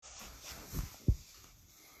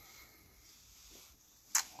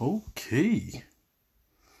Okay,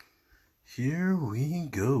 here we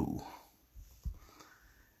go.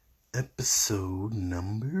 Episode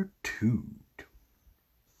number 2.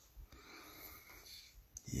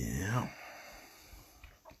 Yeah.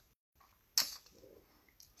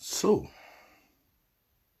 So,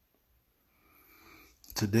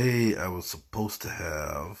 today I was supposed to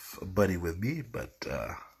have a buddy with me, but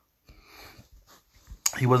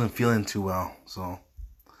he wasn't feeling too well, so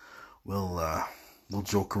we'll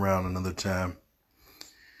joke around another time.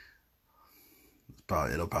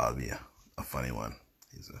 It'll probably be a funny one.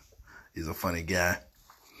 He's a funny guy.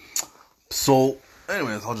 So,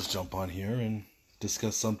 anyways, I'll just jump on here and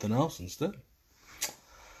discuss something else instead.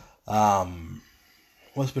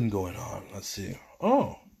 What's been going on? Let's see.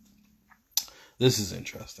 Oh, this is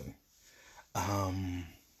interesting.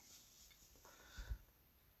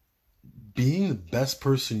 Being the best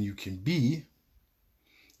person you can be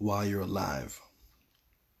while you're alive.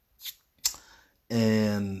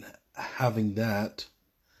 And having that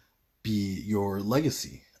be your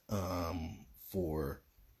legacy for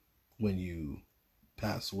when you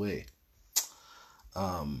pass away.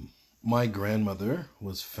 My grandmother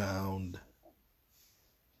was found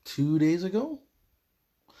 2 days ago.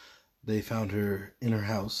 They found her in her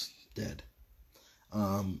house, dead.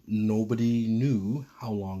 Nobody knew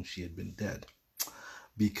how long she had been dead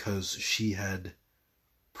because she had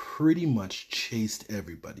pretty much chased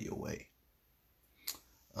everybody away.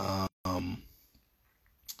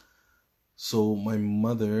 So my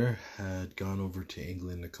mother had gone over to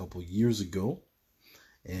England a couple years ago,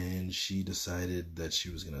 and she decided that she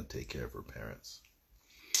was going to take care of her parents.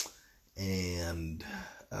 And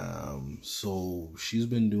so she's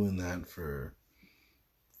been doing that for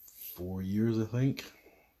 4 years, I think,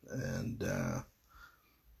 and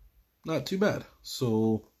not too bad.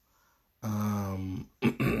 So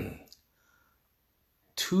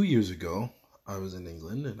 2 years ago, I was in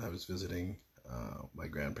England and I was visiting my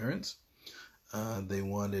grandparents. They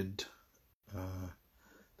wanted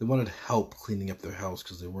help cleaning up their house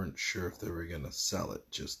because they weren't sure if they were gonna sell it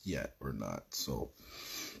just yet or not. So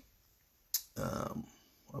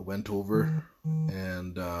I went over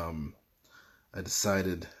and I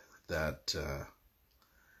decided that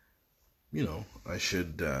I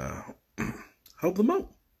should help them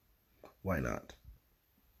out. Why not?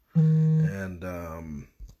 And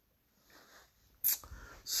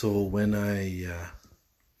so when I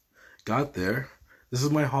got there, this is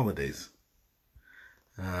my holidays,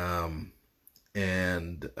 and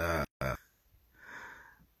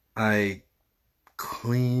I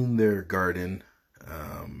cleaned their garden.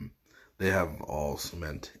 They have all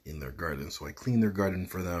cement in their garden, so I cleaned their garden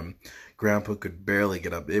for them. Grandpa could barely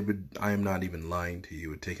get up. I am not even lying to you. It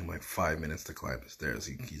would take him like 5 minutes to climb the stairs.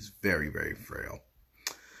 He's very, very frail.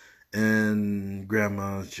 And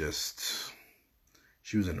Grandma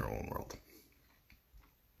she was in her own world.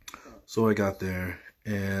 So I got there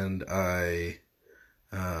and I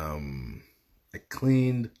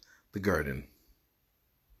cleaned the garden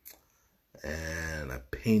and I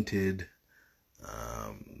painted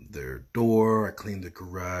their door. I cleaned their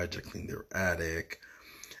garage. I cleaned their attic.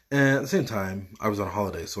 And at the same time, I was on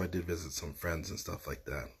holiday, so I did visit some friends and stuff like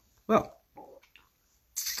that. Well,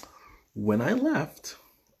 when I left,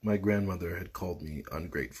 my grandmother had called me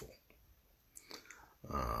ungrateful.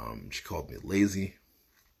 She called me lazy.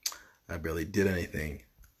 I barely did anything.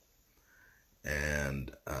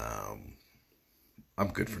 And I'm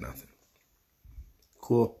good for nothing.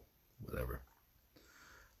 Cool. Whatever.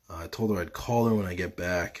 I told her I'd call her when I get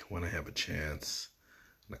back, when I have a chance.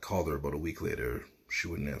 And I called her about a week later. She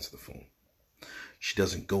wouldn't answer the phone. She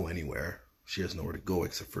doesn't go anywhere. She has nowhere to go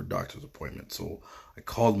except for a doctor's appointment. So I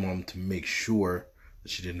called Mom to make sure that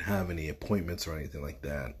she didn't have any appointments or anything like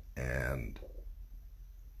that. And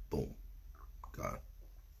boom. Gone.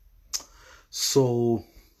 So,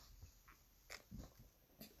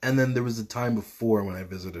 and then there was a time before when I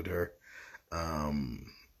visited her.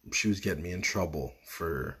 She was getting me in trouble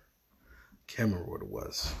for, I can't remember what it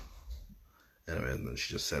was. Anyway, and then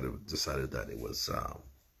she just decided that it was, I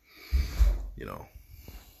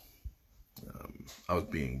was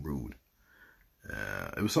being rude.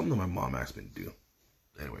 It was something that my mom asked me to do.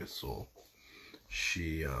 Anyway, so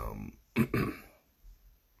she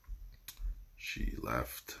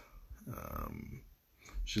left.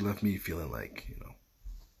 She left me feeling like,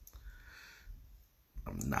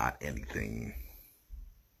 I'm not anything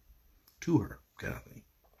to her, kind of thing.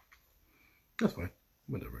 That's fine.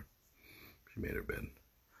 Whatever. She made her bed.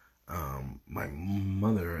 My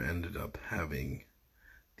mother ended up having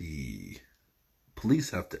the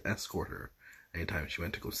police have to escort her anytime she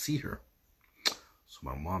went to go see her. So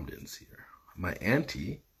my mom didn't see her. My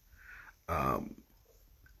auntie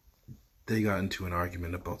they got into an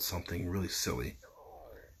argument about something really silly,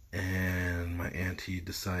 and my auntie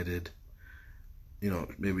decided,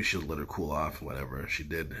 maybe she'll let her cool off, whatever. She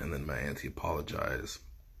did, and then my auntie apologized.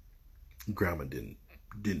 Grandma didn't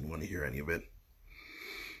want to hear any of it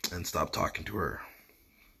and stopped talking to her.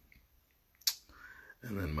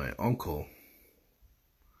 And then my uncle,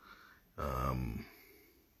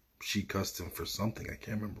 she cussed him for something. I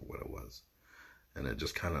can't remember what it was. And it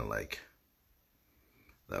just kind of like,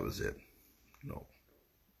 that was it.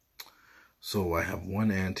 So I have one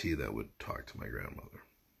auntie that would talk to my grandmother.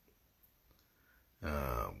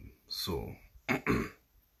 So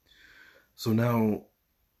now,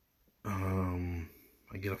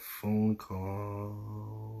 I get a phone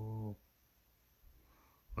call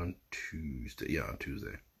on Tuesday. Yeah, on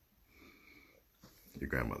Tuesday. Your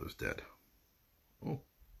grandmother's dead. Oh.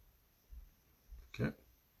 Okay.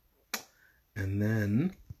 And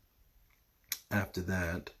then, after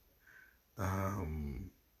that,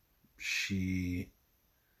 she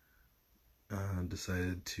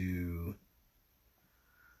decided to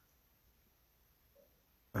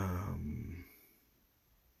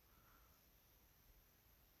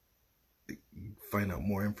find out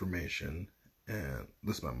more information, and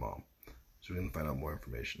this is my mom. So we're going to find out more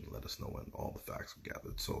information and let us know when all the facts were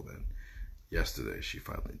gathered. So then yesterday she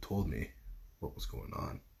finally told me what was going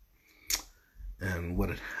on. And what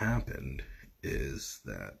had happened is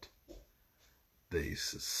that they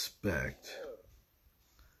suspect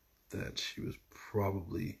that she was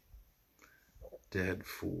probably dead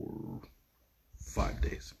for 5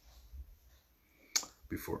 days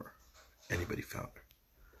before anybody found her.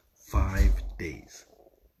 5 days.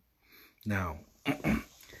 Now,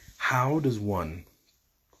 how does one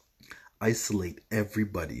isolate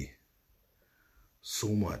everybody so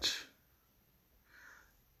much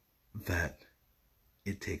that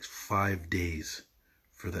it takes 5 days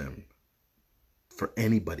for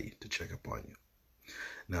anybody to check up on you?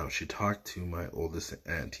 Now, she talked to my oldest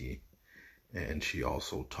auntie, and she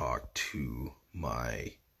also talked to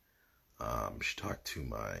my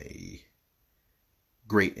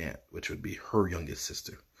great aunt, which would be her youngest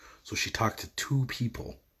sister. So she talked to 2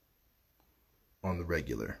 people on the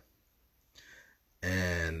regular.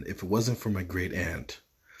 And if it wasn't for my great aunt,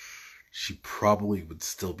 she probably would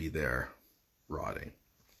still be there rotting.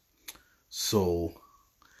 So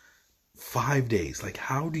 5 days, like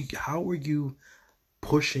how are you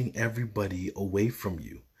pushing everybody away from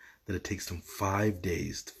you that it takes them 5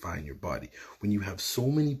 days to find your body when you have so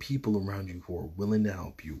many people around you who are willing to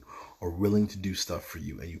help you or willing to do stuff for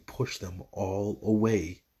you, and you push them all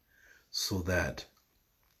away so that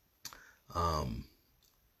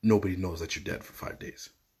nobody knows that you're dead for 5 days.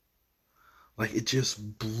 Like, it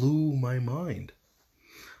just blew my mind.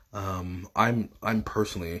 I'm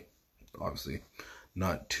personally, obviously,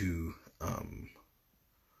 not too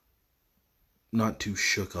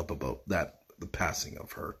shook up about the passing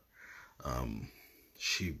of her.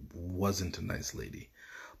 She wasn't a nice lady,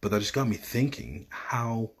 but that just got me thinking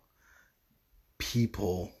how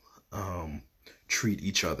people treat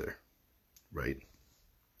each other, right?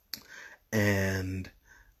 And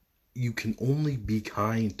you can only be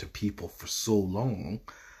kind to people for so long,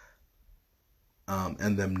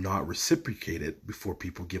 and them not reciprocate it before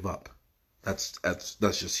people give up. That's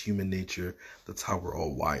just human nature. That's how we're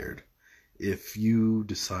all wired. If you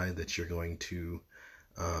decide that you're going to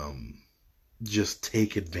just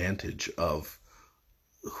take advantage of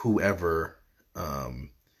whoever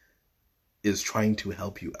is trying to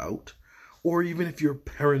help you out, or even if you're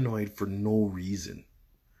paranoid for no reason,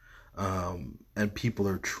 and people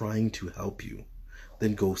are trying to help you,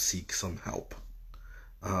 then go seek some help.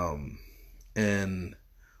 And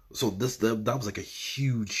so that was like a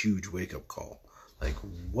huge wake up call. Like,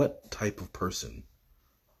 what type of person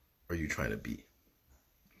are you trying to be?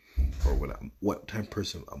 Or what type of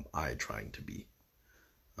person am I trying to be?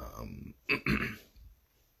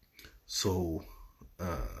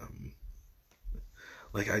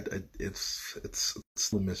 Like it's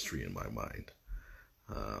the mystery in my mind.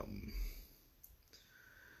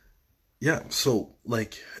 Yeah, so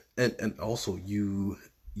like, and also you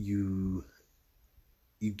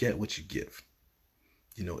get what you give.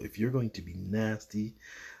 If you're going to be nasty,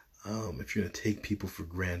 if you're going to take people for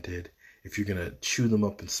granted, if you're going to chew them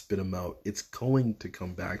up and spit them out, it's going to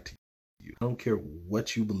come back to you. I don't care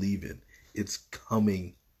what you believe in, it's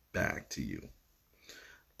coming back to you.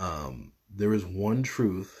 There is one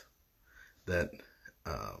truth that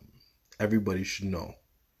everybody should know,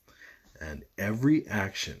 and every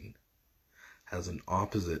action has an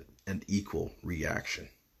opposite and equal reaction.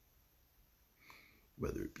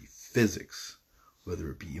 Whether it be physics, whether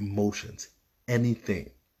it be emotions,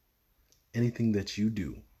 anything that you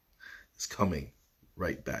do is coming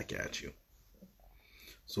right back at you.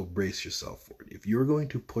 So brace yourself for it. If you're going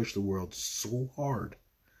to push the world so hard,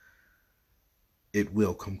 it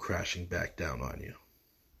will come crashing back down on you.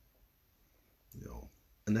 You know,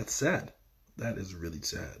 and that's sad. That is really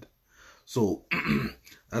sad. So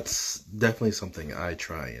that's definitely something I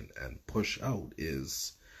try and push out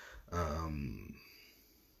is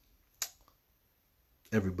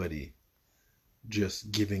everybody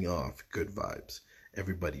just giving off good vibes.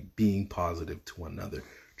 Everybody being positive to one another,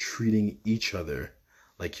 treating each other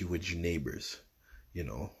like you would your neighbors, you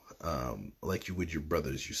know, like you would your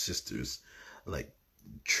brothers, your sisters. Like,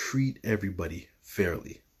 treat everybody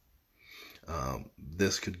fairly.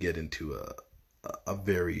 This could get into a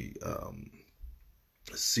very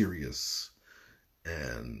serious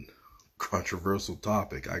and controversial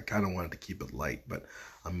topic. I kind of wanted to keep it light, but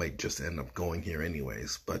I might just end up going here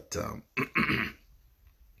anyways. But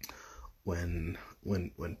when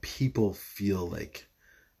people feel like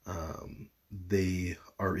they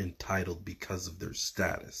are entitled because of their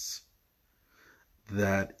status,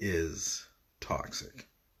 that is toxic.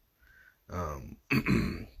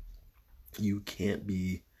 You can't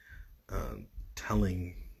be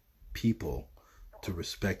telling people to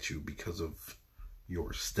respect you because of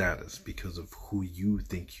your status, because of who you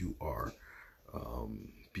think you are,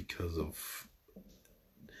 because of,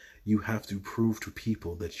 you have to prove to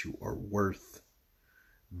people that you are worth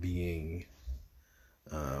being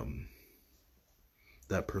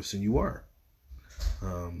that person you are.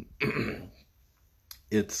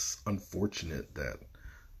 It's unfortunate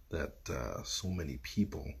that so many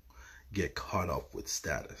people get caught up with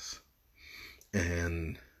status,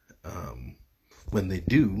 and when they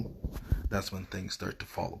do, that's when things start to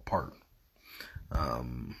fall apart.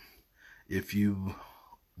 If you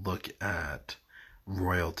look at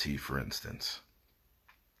royalty, for instance,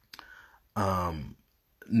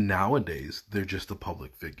 nowadays they're just a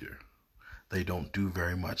public figure. They don't do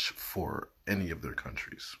very much for any of their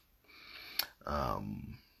countries.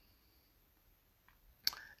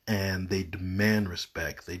 And they demand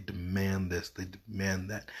respect, they demand this, they demand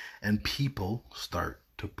that, and people start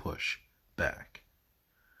to push back.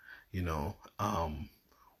 You know,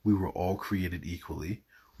 we were all created equally,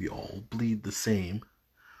 we all bleed the same,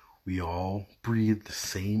 we all breathe the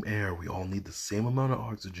same air, we all need the same amount of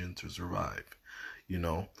oxygen to survive, you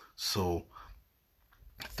know. So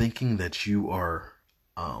thinking that you are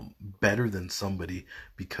better than somebody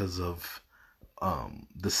because of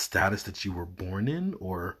the status that you were born in,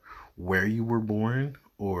 or where you were born,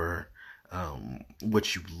 or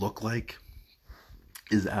what you look like,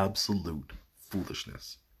 is absolute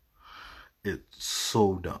foolishness. It's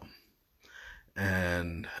so dumb.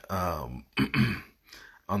 And on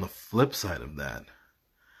the flip side of that,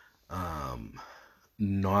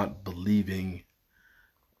 not believing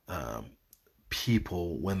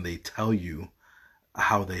people when they tell you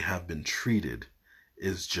how they have been treated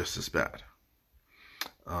is just as bad.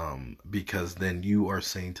 Because then you are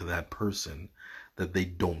saying to that person that they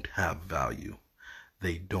don't have value.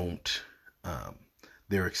 They don't,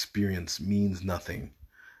 their experience means nothing.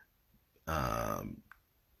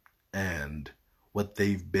 And what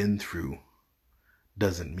they've been through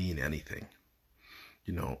doesn't mean anything,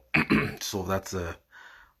 you know. So that's a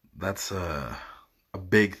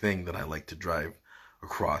big thing that I like to drive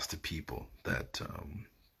across to people, that,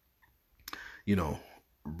 you know,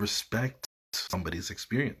 respect somebody's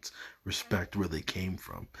experience, respect where they came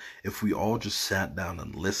from. If we all just sat down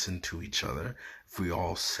and listened to each other, if we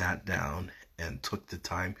all sat down and took the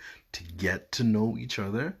time to get to know each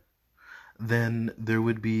other, then there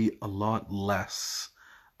would be a lot less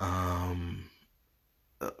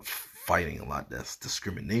fighting, a lot less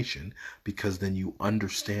discrimination, because then you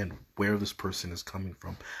understand where this person is coming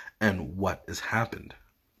from and what has happened.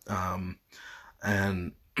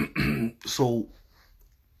 And so,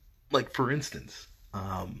 like, for instance,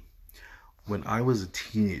 when I was a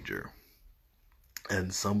teenager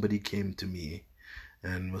and somebody came to me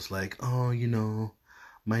and was like, oh, you know,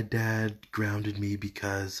 my dad grounded me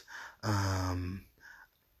because I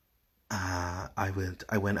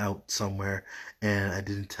went out somewhere and I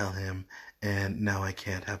didn't tell him, and now I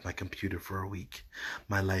can't have my computer for a week.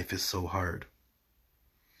 My life is so hard.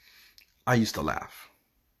 I used to laugh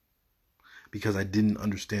because I didn't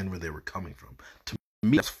understand where they were coming from. To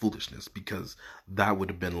me, that's foolishness, because that would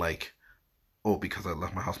have been like, oh, because I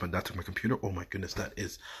left my house, my dad took my computer. Oh my goodness, that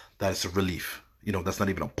is a relief. You know, that's not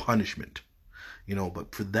even a punishment. You know,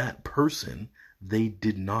 but for that person, they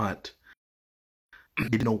did not,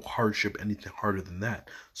 no hardship, anything harder than that.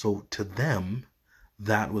 So to them,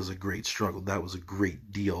 that was a great struggle. That was a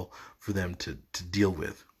great deal for them to deal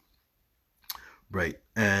with. Right.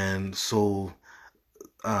 And so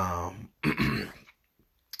um,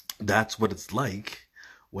 that's what it's like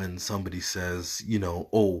when somebody says,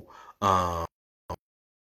 oh,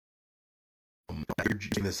 you're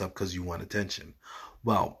doing this up because you want attention.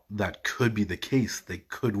 Well, that could be the case. They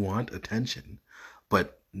could want attention,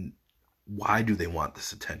 but why do they want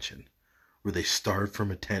this attention? Were they starved for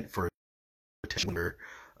attention? Or,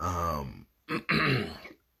 um,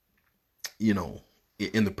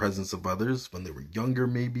 in the presence of others when they were younger,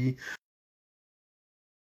 maybe.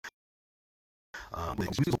 Uh,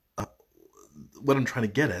 what I'm trying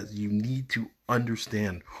to get at is you need to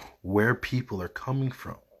understand where people are coming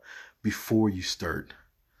from before you start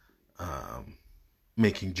um,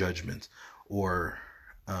 making judgments, or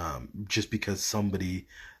just because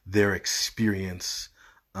their experience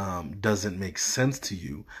doesn't make sense to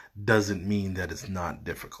you doesn't mean that it's not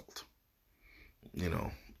difficult.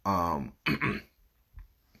 Um,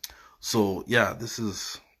 so yeah, this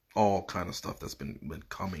is all kind of stuff that's been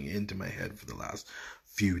coming into my head for the last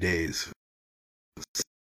few days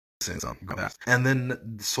since and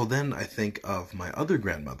then I think of my other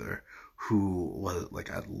grandmother, who was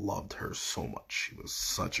like, I loved her so much. She was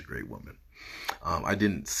such a great woman. I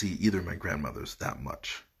didn't see either of my grandmothers that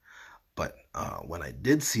much, but when I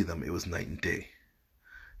did see them, it was night and day.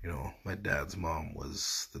 My dad's mom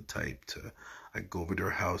was the type to, I'd go over to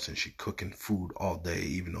her house and she'd cooking food all day,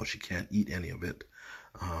 even though she can't eat any of it.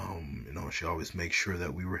 She always makes sure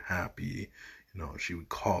that we were happy. She would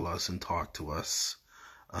call us and talk to us.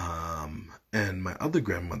 And my other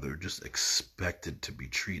grandmother just expected to be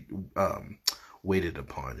waited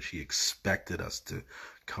upon. She expected us to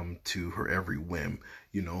come to her every whim,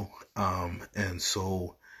 and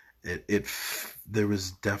so there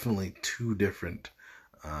was definitely two different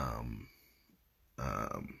um,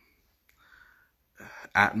 um,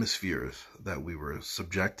 atmospheres that we were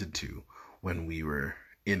subjected to when we were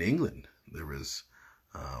in England. There was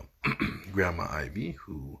Grandma Ivy,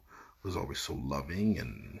 who was always so loving,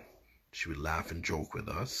 and she would laugh and joke with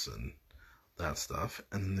us and that stuff.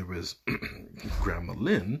 And then there was Grandma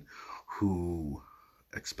Lynn, who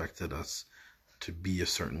expected us to be a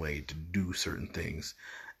certain way, to do certain things.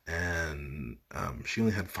 And she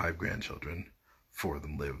only had 5 grandchildren. 4 of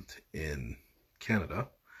them lived in Canada,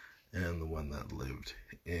 and the one that lived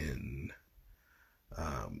in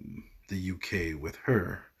the UK with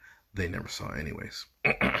her, they never saw anyways.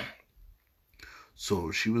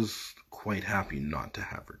 So she was quite happy not to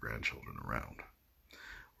have her grandchildren around.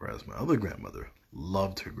 Whereas my other grandmother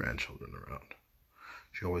loved her grandchildren around.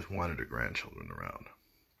 She always wanted her grandchildren around.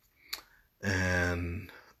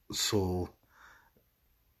 And so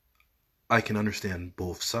I can understand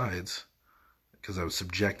both sides, because I was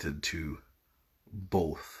subjected to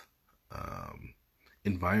both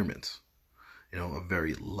environments. A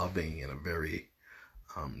very loving and a very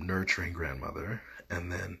nurturing grandmother,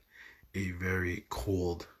 and then a very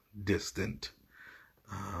cold, distant,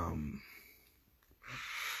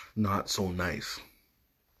 not so nice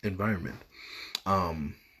environment.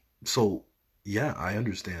 So yeah, I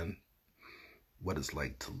understand what it's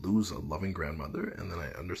like to lose a loving grandmother, and then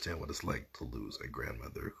I understand what it's like to lose a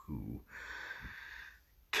grandmother who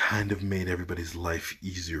kind of made everybody's life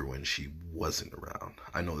easier when she wasn't around.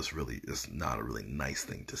 I know this really is not a really nice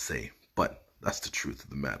thing to say, but that's the truth of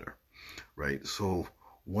the matter, right? So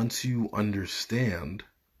once you understand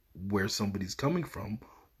where somebody's coming from,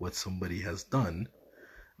 what somebody has done,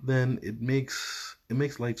 then it makes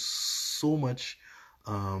life so much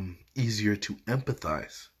easier to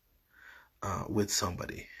empathize with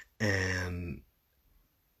somebody. And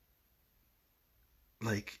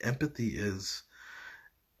like, empathy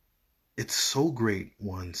it's so great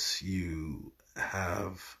once you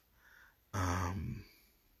have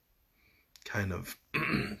kind of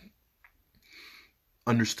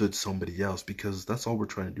understood somebody else, because that's all we're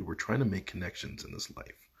trying to do. We're trying to make connections in this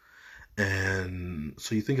life. And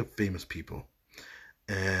so you think of famous people,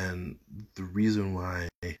 and the reason why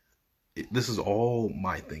this is all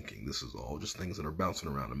my thinking, this is all just things that are bouncing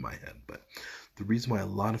around in my head, but the reason why a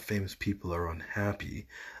lot of famous people are unhappy,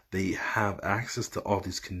 they have access to all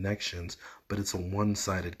these connections, but it's a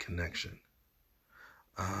one-sided connection.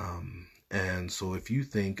 And so if you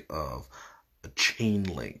think of a chain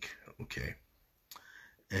link, okay,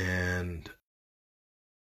 and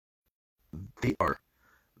they are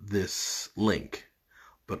this link,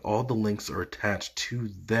 but all the links are attached to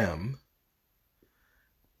them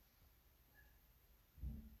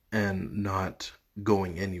and not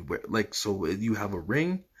going anywhere. Like, so you have a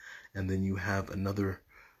ring, and then you have another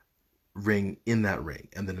ring in that ring,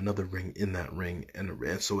 and then another ring in that ring,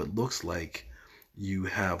 and so it looks like you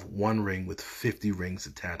have one ring with 50 rings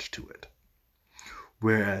attached to it.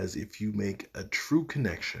 Whereas if you make a true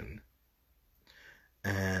connection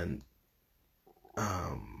and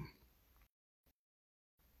that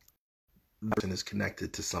person is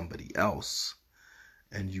connected to somebody else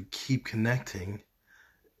and you keep connecting,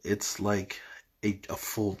 it's like a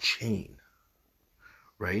full chain,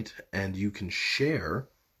 right? And you can share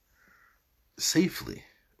safely.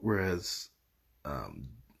 Whereas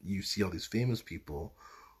you see all these famous people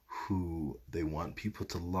who they want people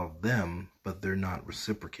to love them, but they're not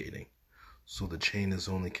reciprocating. So the chain is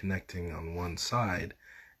only connecting on one side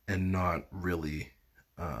and not really,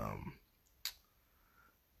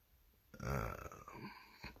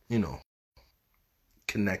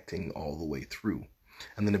 connecting all the way through.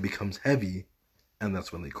 And then it becomes heavy, and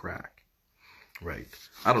that's when they crack. Right.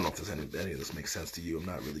 I don't know if there's any of this makes sense to you. I'm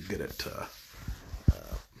not really good at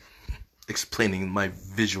explaining my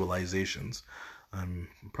visualizations. I'm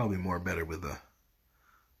probably more better with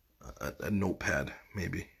a notepad,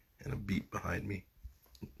 maybe, and a beat behind me.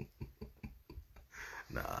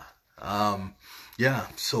 Nah. Yeah,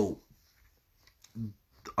 so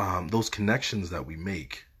those connections that we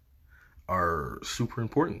make are super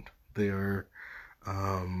important. They are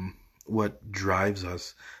what drives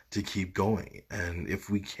us to keep going. And if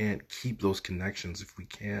we can't keep those connections, if we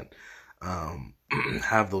can't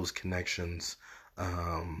have those connections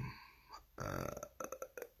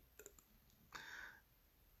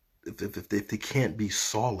if they can't be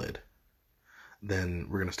solid, then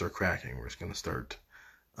we're going to start cracking. We're just going to start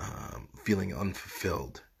feeling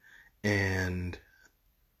unfulfilled. And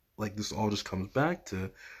like, this all just comes back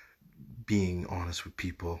to being honest with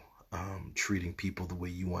people, treating people the way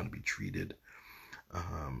you want to be treated,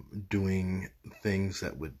 doing things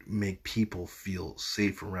that would make people feel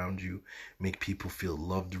safe around you, make people feel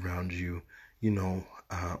loved around you.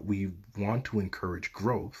 We want to encourage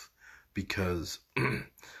growth because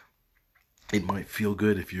it might feel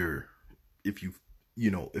good if you're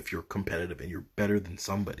competitive and you're better than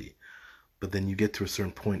somebody, but then you get to a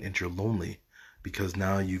certain point and you're lonely because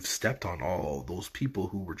now you've stepped on all those people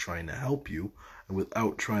who were trying to help you, and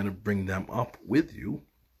without trying to bring them up with you,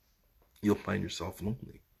 you'll find yourself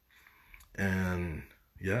lonely. And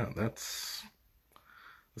yeah, that's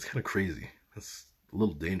kind of crazy. That's a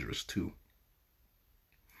little dangerous too.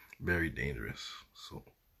 Very dangerous. So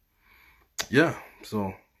yeah,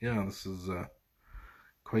 this is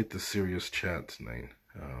quite the serious chat tonight.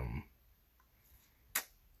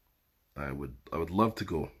 I would love to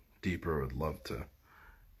go deeper. I would love to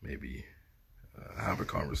maybe have a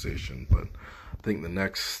conversation, but I think the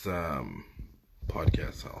next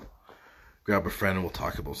podcast I'll grab a friend and we'll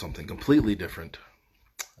talk about something completely different.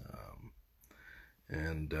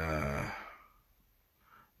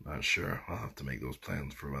 Not sure. I'll have to make those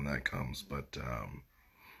plans for when that comes. But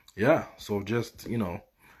yeah, so just,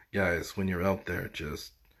 guys, when you're out there,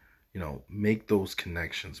 just, make those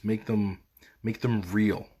connections, make them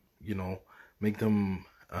real, make them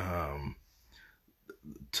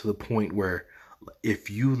to the point where if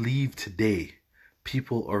you leave today,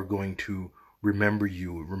 people are going to remember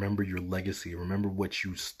you, remember your legacy, remember what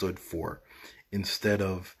you stood for, instead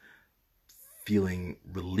of feeling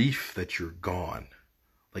relief that you're gone.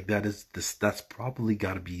 Like, that's probably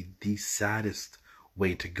got to be the saddest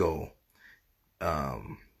way to go.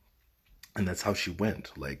 And that's how she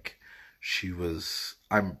went. Like, she was,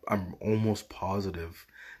 I'm almost positive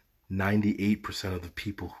 98% of the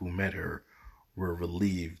people who met her were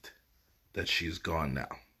relieved that she's gone now.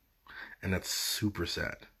 And that's super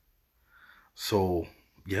sad. So,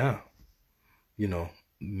 yeah,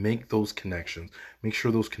 make those connections. Make sure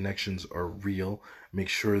those connections are real. Make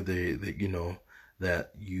sure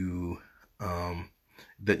that you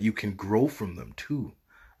can grow from them too.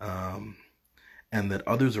 And that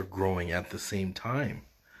others are growing at the same time.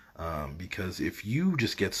 Because if you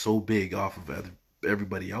just get so big off of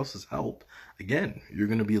everybody else's help, again, you're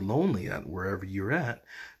going to be lonely at wherever you're at,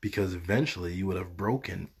 because eventually you would have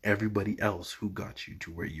broken everybody else who got you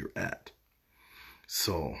to where you're at.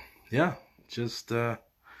 So, yeah, just those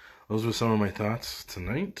were some of my thoughts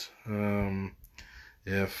tonight.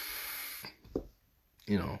 If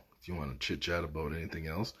you want to chit chat about anything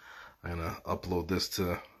else, I'm gonna upload this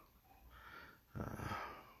to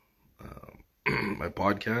my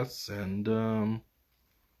podcasts, and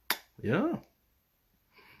yeah,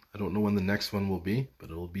 I don't know when the next one will be, but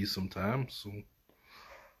it'll be sometime. So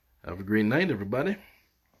have a great night, everybody.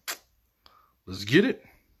 Let's get it.